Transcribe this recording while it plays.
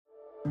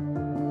Hi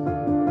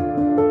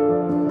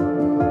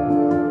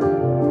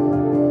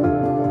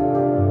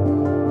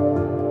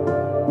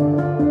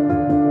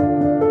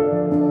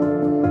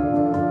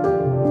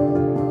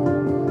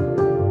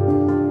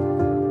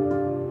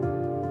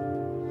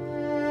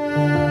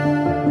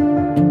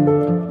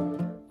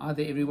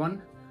there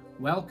everyone,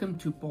 welcome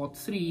to part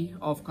 3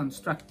 of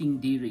constructing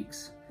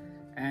D-rigs,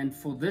 and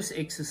for this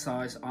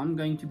exercise I'm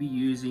going to be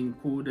using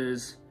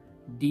Corda's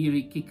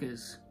D-rig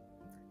kickers.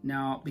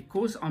 Now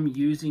because I'm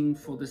using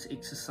for this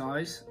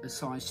exercise a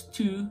size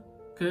 2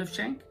 curve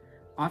shank,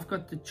 I've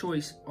got the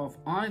choice of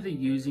either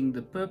using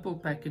the purple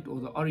packet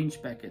or the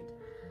orange packet.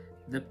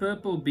 The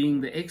purple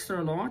being the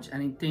extra large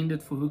and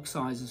intended for hook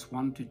sizes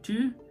 1 to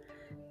 2,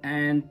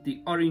 and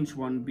the orange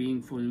one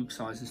being for hook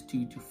sizes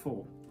 2 to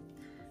 4.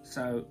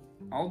 So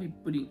I'll be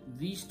putting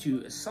these two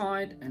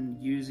aside and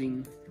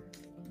using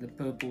the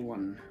purple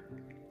one.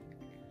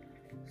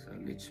 So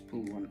let's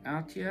pull one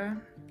out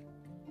here.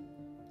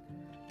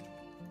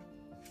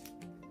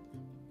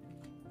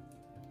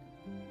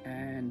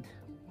 And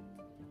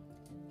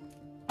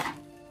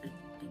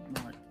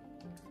get my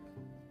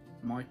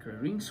micro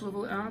ring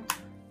swivel out.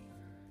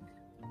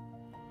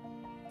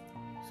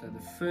 So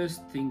the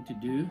first thing to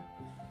do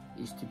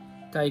is to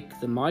take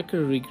the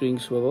micro ring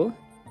swivel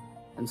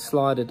and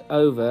slide it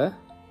over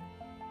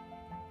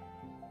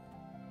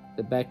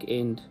the back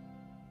end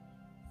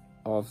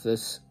of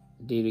this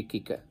D-rig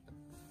kicker.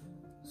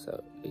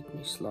 So let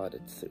me slide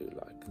it through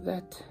like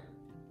that.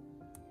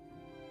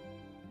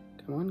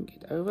 Come on,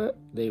 get over.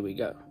 There we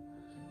go.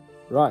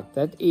 Right,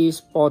 that is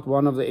part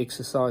 1 of the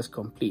exercise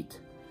complete.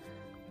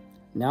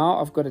 Now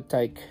I've got to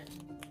take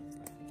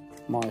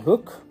my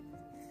hook,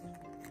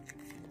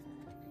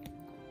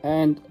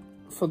 and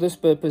for this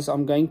purpose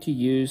I'm going to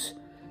use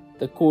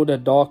the Corda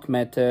Dark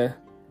Matter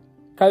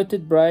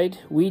coated braid,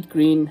 wheat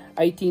green,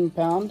 18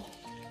 pound,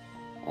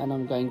 and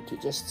I'm going to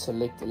just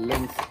select a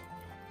length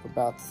of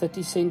about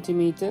 30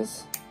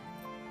 centimeters,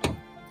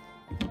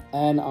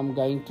 and I'm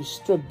going to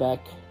strip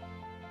back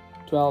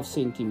 12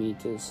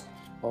 centimeters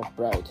of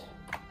braid.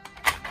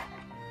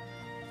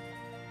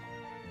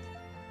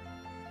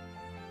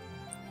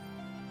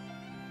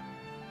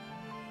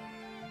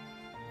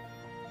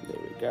 There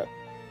we go.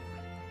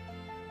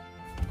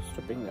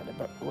 Stripping that a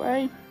bit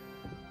away.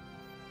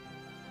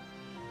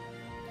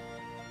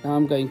 Now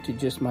I'm going to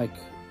just make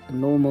a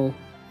normal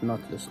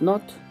knotless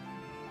knot.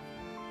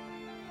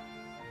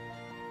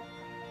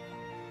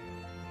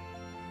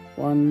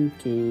 1,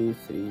 2,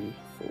 3,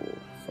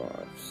 4,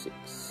 5, 6,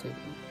 7,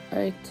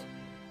 8,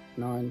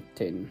 9,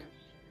 10,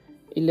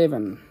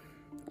 11.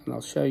 And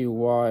I'll show you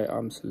why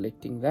I'm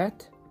selecting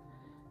that.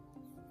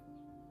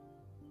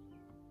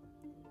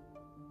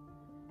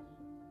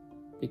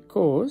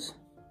 Because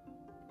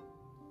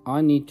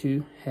I need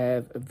to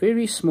have a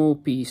very small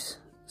piece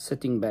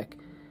sitting back.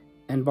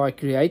 And by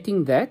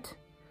creating that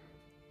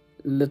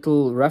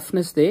little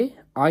roughness there,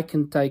 I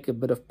can take a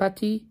bit of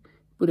putty,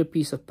 put a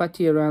piece of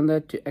putty around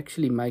that to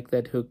actually make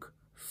that hook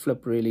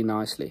flip really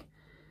nicely.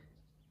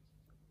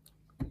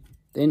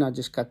 Then I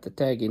just cut the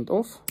tag end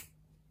off,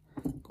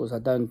 because I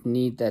don't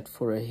need that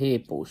for a hair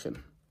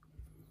portion.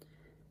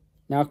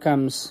 Now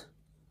comes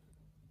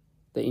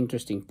the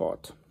interesting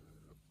part.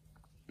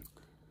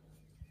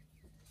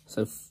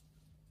 So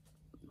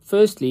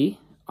firstly,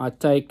 I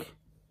take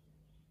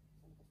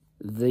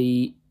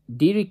the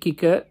D-rig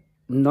kicker,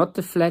 not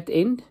the flat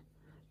end,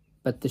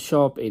 but the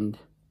sharp end,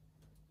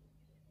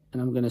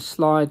 and I'm going to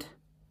slide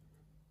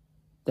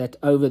that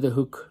over the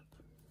hook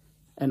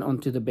and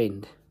onto the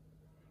bend.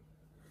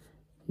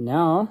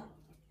 Now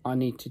I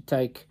need to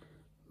take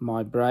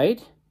my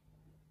braid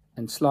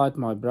and slide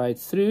my braid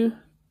through,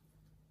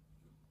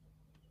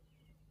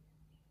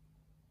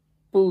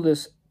 pull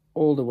this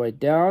all the way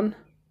down,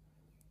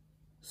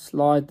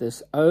 slide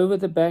this over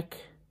the back,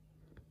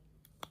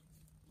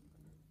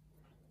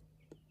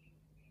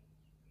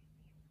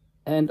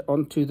 and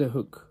onto the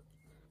hook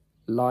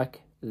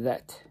like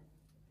that.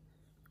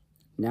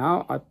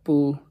 Now I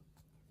pull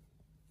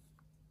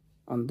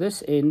on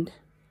this end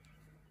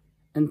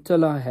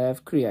until I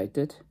have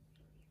created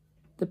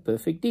the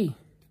perfect D.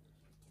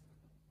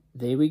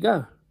 There we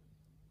go.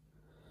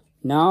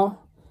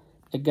 Now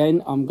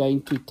again I'm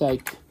going to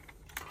take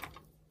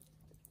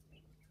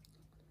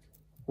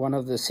one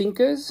of the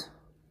sinkers,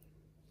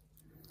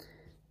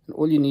 and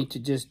all you need to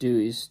just do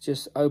is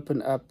just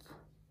open up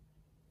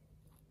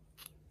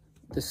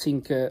the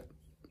sinker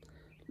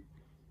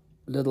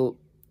little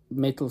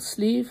metal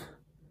sleeve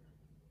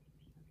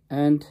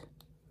and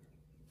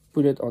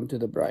put it onto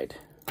the braid.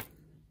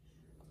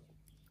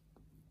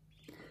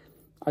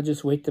 I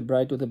just wet the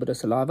braid with a bit of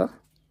saliva.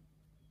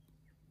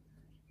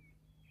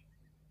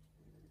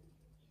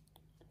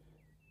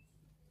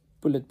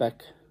 Pull it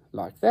back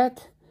like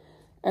that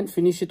and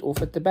finish it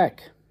off at the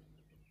back.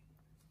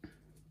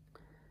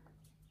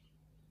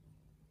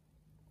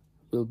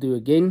 We'll do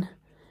again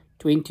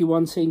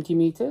 21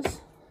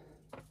 centimeters.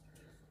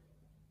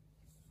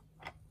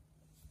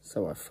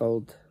 So I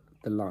fold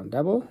the line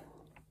double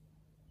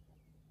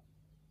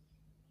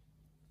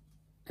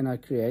and I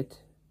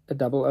create a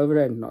double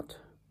overhand knot.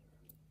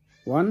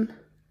 1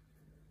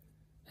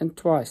 and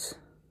twice,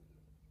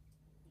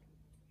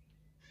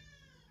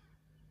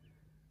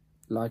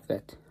 like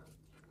that.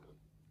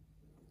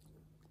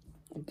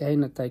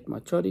 Again, I take my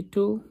choddy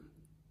tool,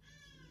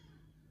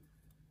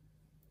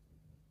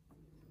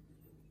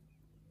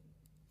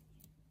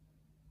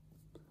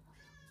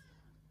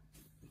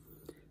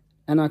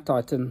 and I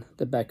tighten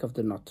the back of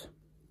the knot.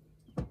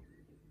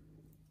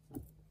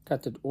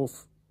 Cut it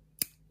off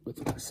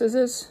with my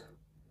scissors,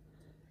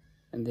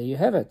 and there you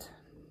have it.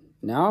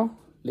 Now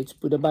let's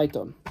put a bait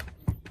on.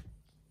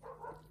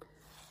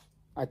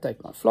 I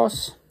take my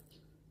floss,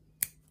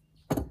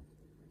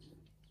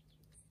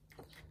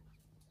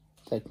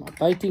 take my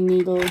baiting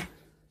needle,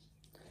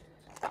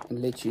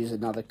 and let's use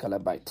another color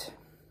bait.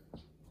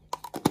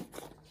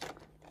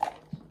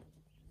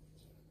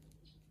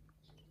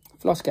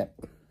 Floss cap.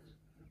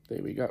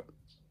 There we go.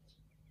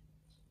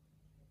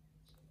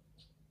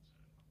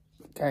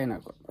 Okay, and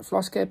I've got my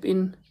floss cap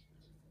in.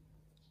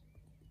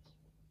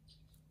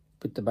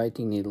 Put the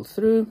baiting needle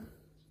through.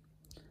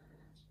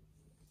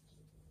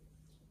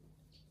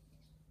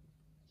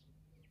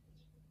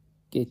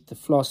 Get the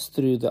floss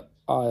through the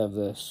eye of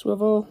the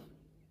swivel.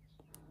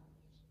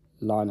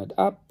 Line it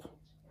up.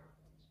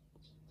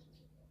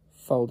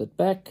 Fold it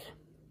back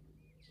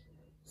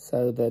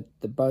so that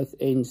the both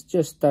ends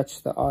just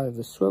touch the eye of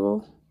the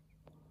swivel.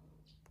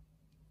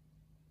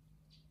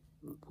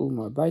 Pull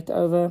my bait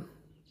over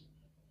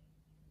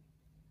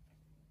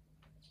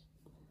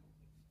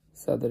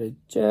so that it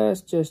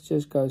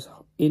just goes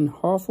in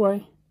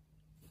halfway.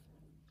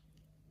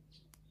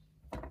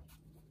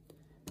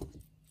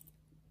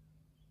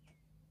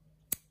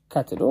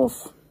 Cut it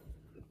off.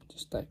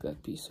 Just take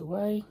that piece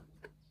away.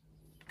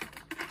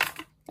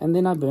 And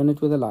then I burn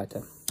it with a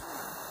lighter.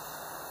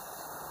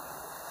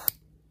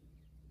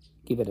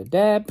 Give it a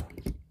dab.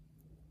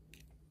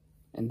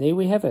 And there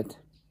we have it.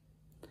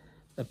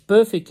 A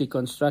perfectly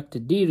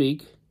constructed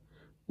D-rig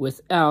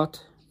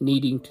without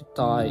needing to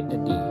tie a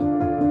D.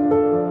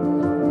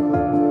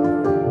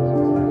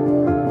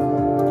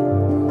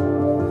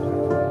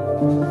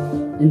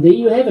 And there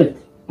you have it,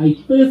 a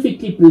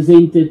perfectly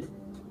presented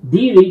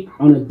D-rig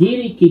on a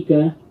D-rig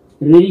kicker,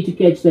 ready to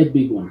catch that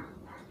big one.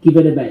 Give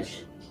it a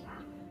bash.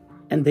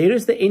 And there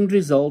is the end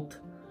result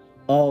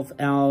of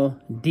our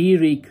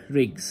D-rig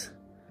rigs.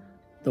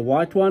 The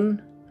white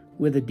one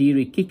with a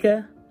D-rig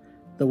kicker,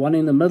 the one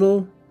in the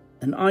middle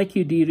an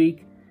IQ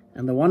D-rig,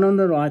 and the one on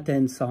the right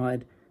hand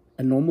side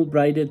a normal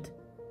braided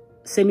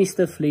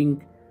semi-stiff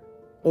link,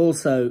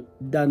 also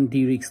done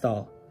D-rig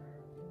style.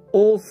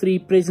 All three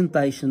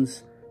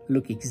presentations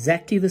look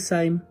exactly the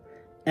same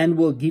and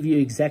will give you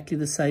exactly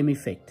the same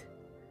effect.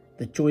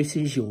 The choice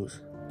is yours.